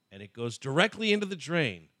 and it goes directly into the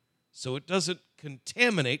drain, so it doesn't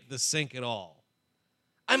contaminate the sink at all.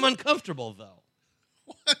 I'm uncomfortable, though.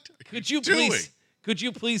 What are Could you you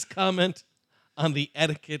doing? please comment on the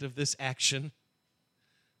etiquette of this action?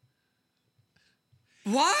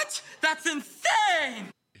 What? That's insane!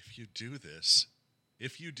 If you do this,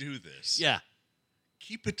 Yeah.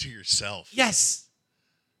 keep it to yourself. Yes.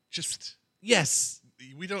 Just, Yes.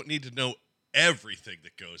 we don't need to know everything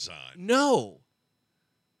that goes on. No.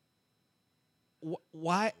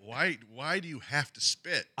 Why? Why do you have to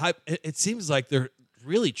spit? It seems like they're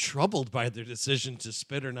really troubled by their decision to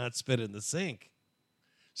spit or not spit in the sink.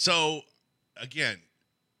 So, again,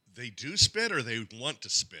 they do spit or they want to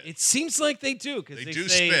spit? It seems like they do because They do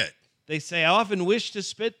spit. They say, I often wish to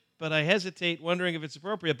spit, but I hesitate, wondering if it's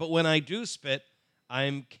appropriate. But when I do spit,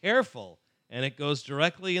 I'm careful, and it goes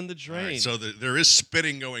directly in the drain. All right, so there is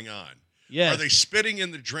spitting going on. Yes. Are they spitting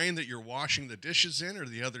in the drain that you're washing the dishes in, or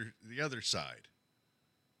the other side?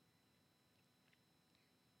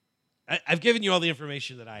 I've given you all the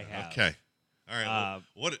information that I have. Okay. All right.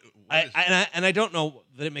 What I don't know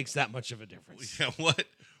that it makes that much of a difference. Yeah,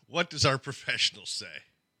 what does our professional say?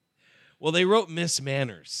 Well, they wrote Miss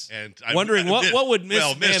Manners. And wondering what would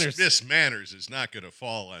Miss Manners... Miss Manners is not going to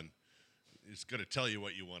fall on. It's going to tell you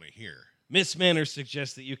what you want to hear. Miss Manners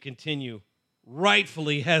suggests that you continue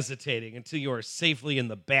rightfully hesitating until you are safely in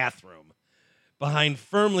the bathroom, behind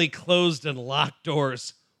firmly closed and locked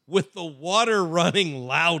doors, with the water running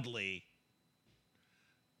loudly.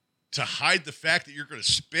 To hide the fact that you're going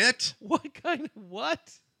to spit? What kind of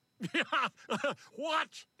what? What?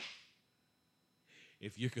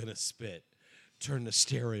 If you're going to spit, turn the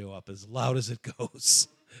stereo up as loud as it goes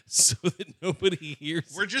so that nobody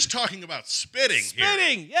hears. We're just talking about spitting here.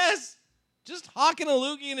 Spitting, yes. Just hawking a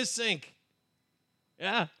loogie in a sink.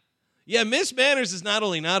 Yeah. Yeah, Miss Manners is not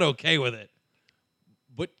only not okay with it,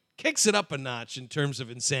 but kicks it up a notch in terms of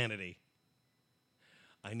insanity.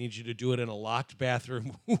 I need you to do it in a locked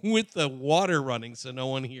bathroom with the water running so no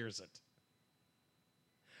one hears it.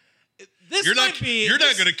 You're not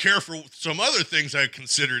going to care for some other things I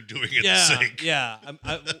considered doing in the sink. Yeah.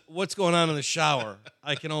 What's going on in the shower?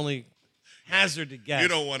 I can only hazard to guess. You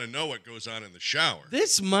don't want to know what goes on in the shower.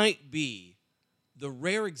 This might be the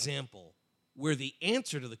rare example where the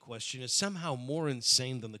answer to the question is somehow more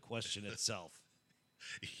insane than the question itself.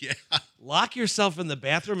 Yeah. Lock yourself in the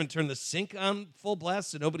bathroom and turn the sink on full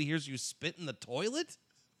blast so nobody hears you spit in the toilet?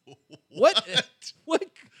 What?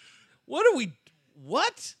 What are we...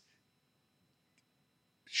 What?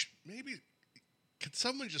 Maybe... Could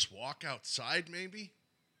someone just walk outside, maybe?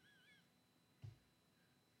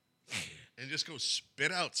 And just go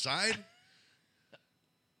spit outside?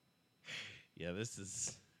 Yeah, this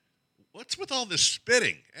is... What's with all this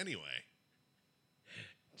spitting, anyway?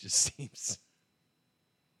 Just seems...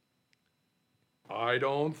 I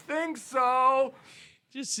don't think so.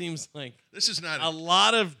 Just seems like this is not a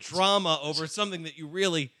lot of drama over something that you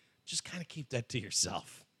really just kind of keep that to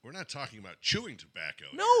yourself. We're not talking about chewing tobacco.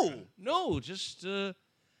 No, just I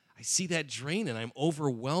see that drain and I'm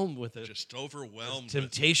overwhelmed with it. Just overwhelmed.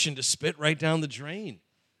 Temptation to spit right down the drain.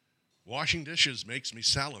 Washing dishes makes me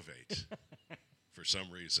salivate for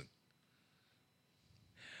some reason.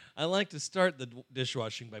 I like to start the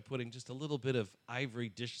dishwashing by putting just a little bit of ivory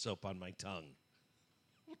dish soap on my tongue.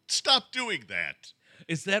 Stop doing that.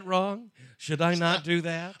 Is that wrong? Should I not do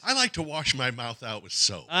that? I like to wash my mouth out with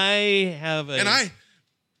soap. I have a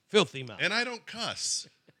filthy mouth. And I don't cuss.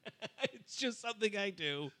 It's just something I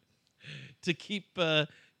do to keep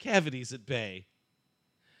cavities at bay.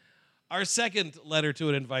 Our second letter to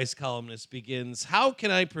an advice columnist begins, how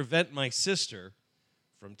can I prevent my sister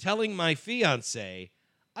from telling my fiancé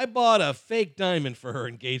I bought a fake diamond for her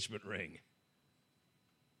engagement ring?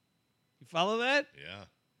 You follow that? Yeah.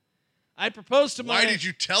 I proposed to Why did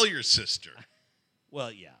you tell your sister?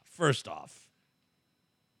 Well, yeah. First off,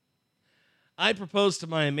 I proposed to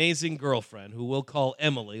my amazing girlfriend, who we'll call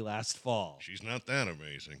Emily, last fall. She's not that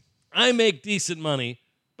amazing. I make decent money,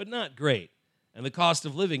 but not great, and the cost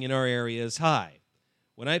of living in our area is high.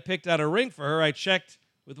 When I picked out a ring for her, I checked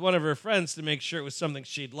with one of her friends to make sure it was something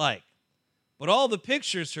she'd like. But all the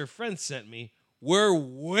pictures her friends sent me were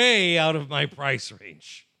way out of my price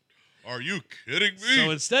range. Are you kidding me? So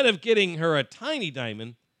instead of getting her a tiny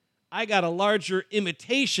diamond, I got a larger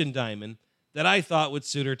imitation diamond that I thought would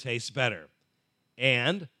suit her taste better.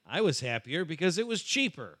 And I was happier because it was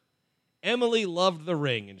cheaper. Emily loved the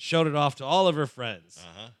ring and showed it off to all of her friends.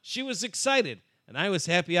 She was excited, and I was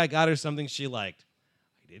happy I got her something she liked.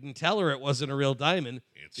 I didn't tell her it wasn't a real diamond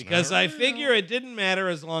because I figure it didn't matter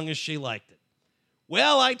as long as she liked it.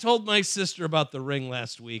 Well, I told my sister about the ring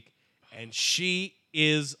last week, and she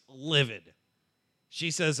is livid.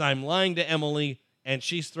 She says I'm lying to Emily, and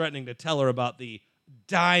she's threatening to tell her about the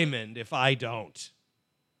diamond if I don't.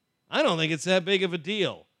 I don't think it's that big of a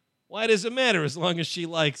deal. Why does it matter as long as she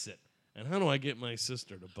likes it? And how do I get my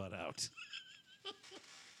sister to butt out?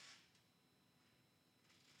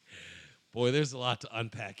 Boy, there's a lot to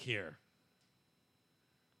unpack here.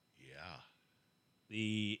 Yeah.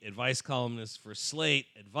 The advice columnist for Slate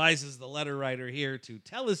advises the letter writer here to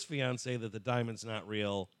tell his fiancée that the diamond's not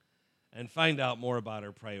real and find out more about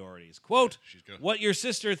her priorities. Quote, what your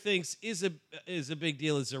sister thinks is a big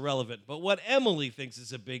deal is irrelevant, but what Emily thinks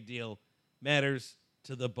is a big deal matters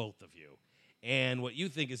to the both of you. And what you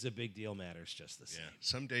think is a big deal matters just the same. Yeah,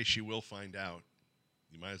 someday she will find out.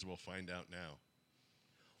 You might as well find out now.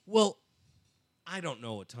 Well, I don't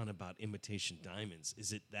know a ton about imitation diamonds.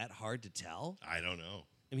 Is it that hard to tell? I don't know.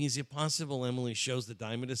 I mean, is it possible Emily shows the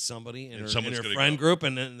diamond to somebody in her gonna friend group,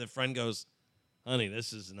 and then the friend goes, honey,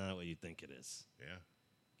 this is not what you think it is? Yeah.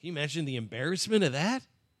 Can you imagine the embarrassment of that?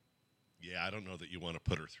 Yeah, I don't know that you want to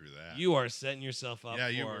put her through that. You are setting yourself up for...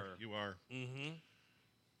 You are. Mm-hmm.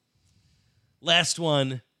 Last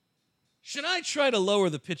one. Should I try to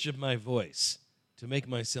lower the pitch of my voice to make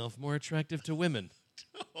myself more attractive to women?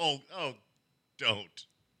 Oh, don't.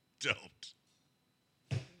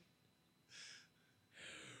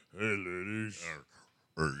 Hey, ladies.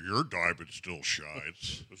 Your diamond still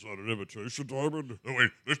shines. Is that an imitation diamond? Oh,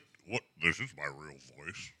 wait, this is my real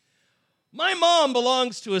voice. My mom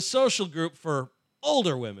belongs to a social group for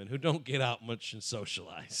older women who don't get out much and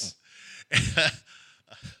socialize.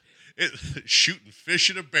 Shooting fish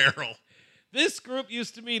in a barrel. This group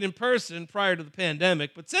used to meet in person prior to the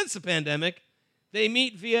pandemic, but since the pandemic, they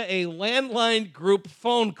meet via a landline group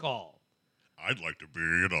phone call. I'd like to be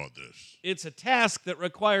in on this. It's a task that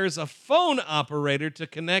requires a phone operator to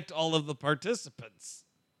connect all of the participants.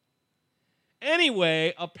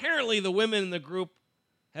 Anyway, apparently the women in the group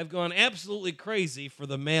have gone absolutely crazy for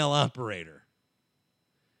the male operator.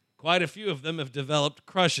 Quite a few of them have developed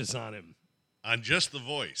crushes on him. On just the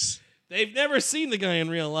voice. They've never seen the guy in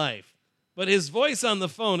real life, but his voice on the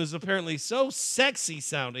phone is apparently so sexy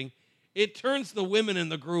sounding, it turns the women in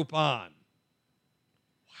the group on.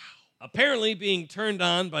 Apparently, being turned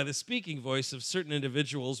on by the speaking voice of certain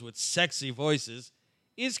individuals with sexy voices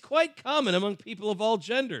is quite common among people of all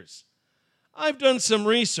genders. I've done some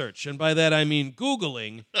research, and by that I mean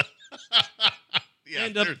Googling.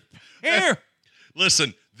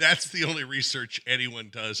 Listen, that's the only research anyone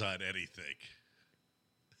does on anything.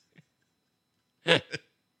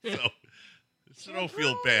 So don't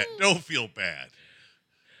feel bad. Don't feel bad.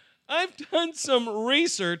 I've done some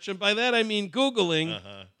research, and by that I mean Googling,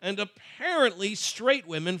 and apparently straight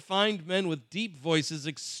women find men with deep voices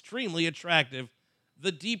extremely attractive.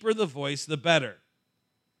 The deeper the voice, the better.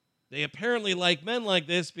 They apparently like men like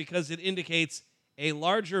this because it indicates a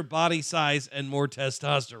larger body size and more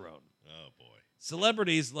testosterone. Oh, boy.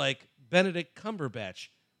 Celebrities like Benedict Cumberbatch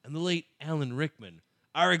and the late Alan Rickman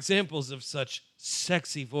are examples of such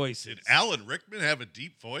sexy voices. Did Alan Rickman have a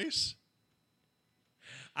deep voice?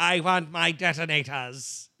 I want my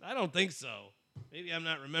detonators. I don't think so. Maybe I'm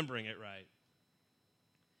not remembering it right.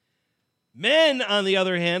 Men, on the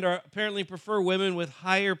other hand, apparently prefer women with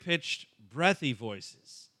higher-pitched, breathy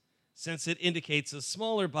voices, since it indicates a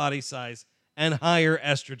smaller body size and higher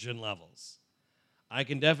estrogen levels. I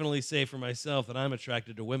can definitely say for myself that I'm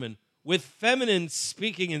attracted to women with feminine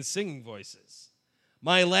speaking and singing voices.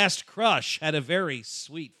 My last crush had a very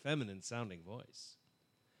sweet, feminine-sounding voice.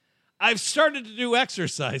 I've started to do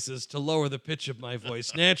exercises to lower the pitch of my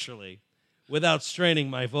voice naturally without straining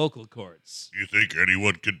my vocal cords. You think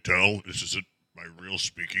anyone can tell this isn't my real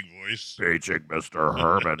speaking voice? Paging Mr.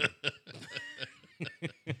 Herman.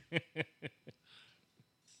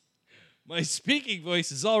 My speaking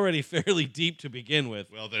voice is already fairly deep to begin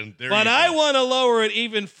with. Well, then there but you I go. want to lower it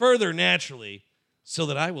even further naturally so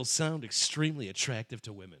that I will sound extremely attractive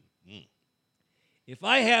to women. If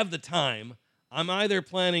I have the time, I'm either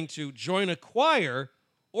planning to join a choir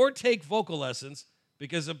or take vocal lessons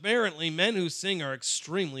because apparently men who sing are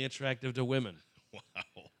extremely attractive to women. Wow.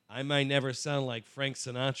 I might never sound like Frank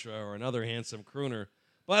Sinatra or another handsome crooner,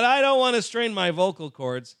 but I don't want to strain my vocal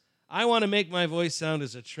cords. I want to make my voice sound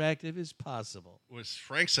as attractive as possible. Was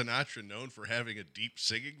Frank Sinatra known for having a deep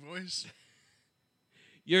singing voice?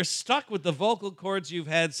 You're stuck with the vocal cords you've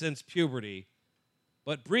had since puberty,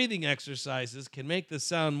 but breathing exercises can make the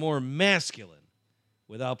sound more masculine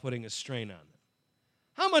without putting a strain on them.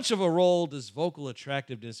 How much of a role does vocal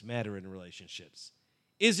attractiveness matter in relationships?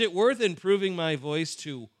 Is it worth improving my voice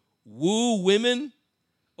to woo women,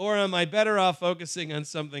 or am I better off focusing on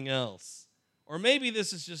something else? Or maybe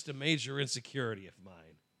this is just a major insecurity of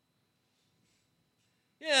mine.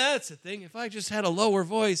 Yeah, that's the thing. If I just had a lower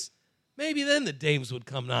voice, maybe then the dames would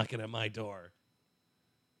come knocking at my door.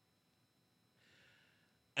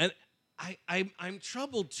 And I'm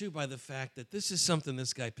troubled, too, by the fact that this is something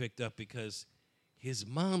this guy picked up because his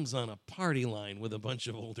mom's on a party line with a bunch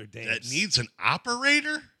of older dames. That needs an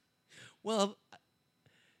operator? Well,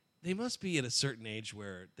 they must be at a certain age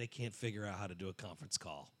where they can't figure out how to do a conference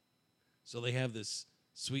call. So they have this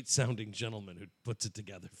sweet-sounding gentleman who puts it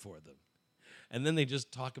together for them. And then they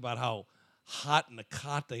just talk about how hot in the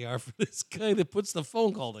cot they are for this guy that puts the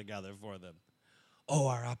phone call together for them. Oh,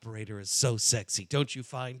 our operator is so sexy. Don't you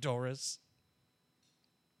find, Doris?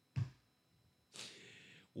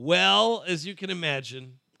 Well, as you can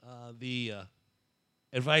imagine, the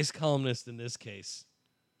advice columnist in this case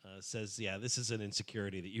says, yeah, this is an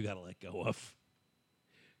insecurity that you got to let go of.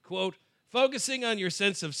 Quote, focusing on your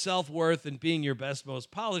sense of self-worth and being your best, most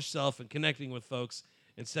polished self and connecting with folks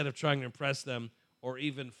instead of trying to impress them or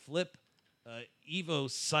even flip Evo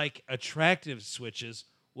Psych attractive switches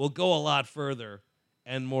will go a lot further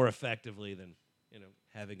and more effectively than,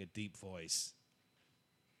 having a deep voice.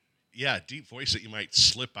 Yeah, a deep voice that you might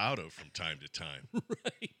slip out of from time to time.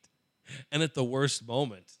 Right. And at the worst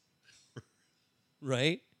moment.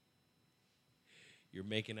 Right? You're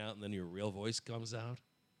making out and then your real voice comes out.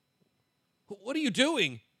 What are you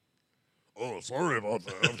doing? Oh, sorry about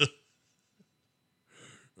that.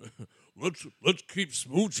 let's keep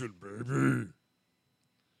smooching, baby.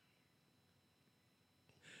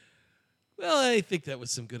 Well, I think that was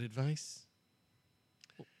some good advice.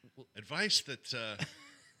 Advice that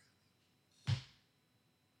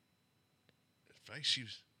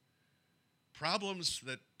problems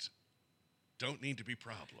that don't need to be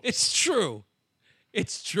problems. It's true.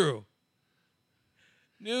 It's true.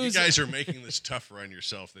 News. You guys are making this tougher on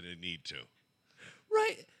yourself than you need to.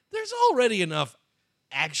 Right. There's already enough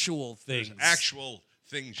actual things. There's actual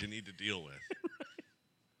things you need to deal with.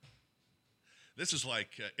 This is like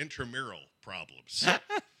intramural problems.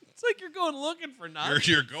 It's like you're going looking for nothing.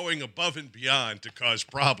 You're going above and beyond to cause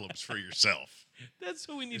problems for yourself. That's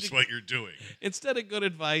what we need That's to what you're doing. Instead of good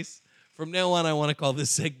advice, from now on, I want to call this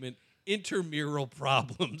segment Intramural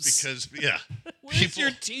Problems. Because, yeah. Where's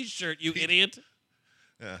your T-shirt, you idiot?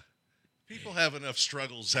 Yeah. People have enough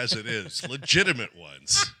struggles as it is, legitimate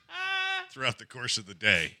ones, throughout the course of the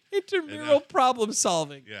day. Intramural problem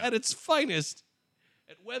solving Yeah. at its finest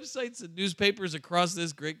at websites and newspapers across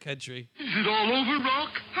this great country. Is it all over, Rock?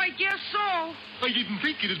 I guess so. I didn't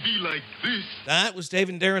think it'd be like this. That was Dave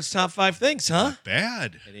and Darren's Top 5 Things, huh?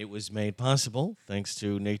 Bad. And it was made possible thanks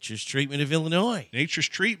to Nature's Treatment of Illinois. Nature's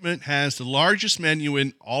Treatment has the largest menu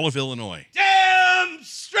in all of Illinois. Damn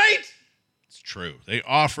straight! It's true. They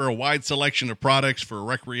offer a wide selection of products for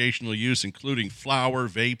recreational use, including flour,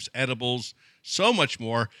 vapes, edibles, so much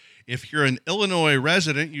more. If you're an Illinois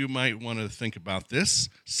resident, you might want to think about this.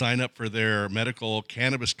 Sign up for their medical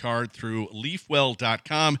cannabis card through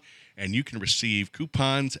leafwell.com, and you can receive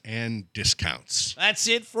coupons and discounts. That's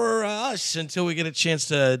it for us until we get a chance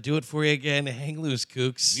to do it for you again. Hang loose,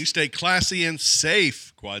 kooks. You stay classy and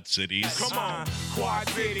safe, Quad Cities. Come on, Quad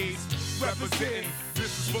Cities, representing.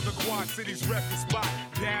 This is for the Quad Cities record spot.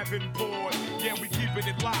 Davenport, yeah, we keeping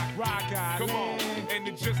it locked. Rock out, come on, and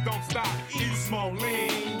it just don't stop. East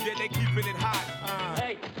Moline, yeah, they keeping it hot.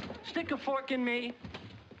 Hey, stick a fork in me.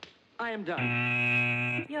 I am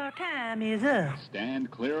done. Your time is up. Stand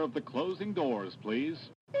clear of the closing doors, please.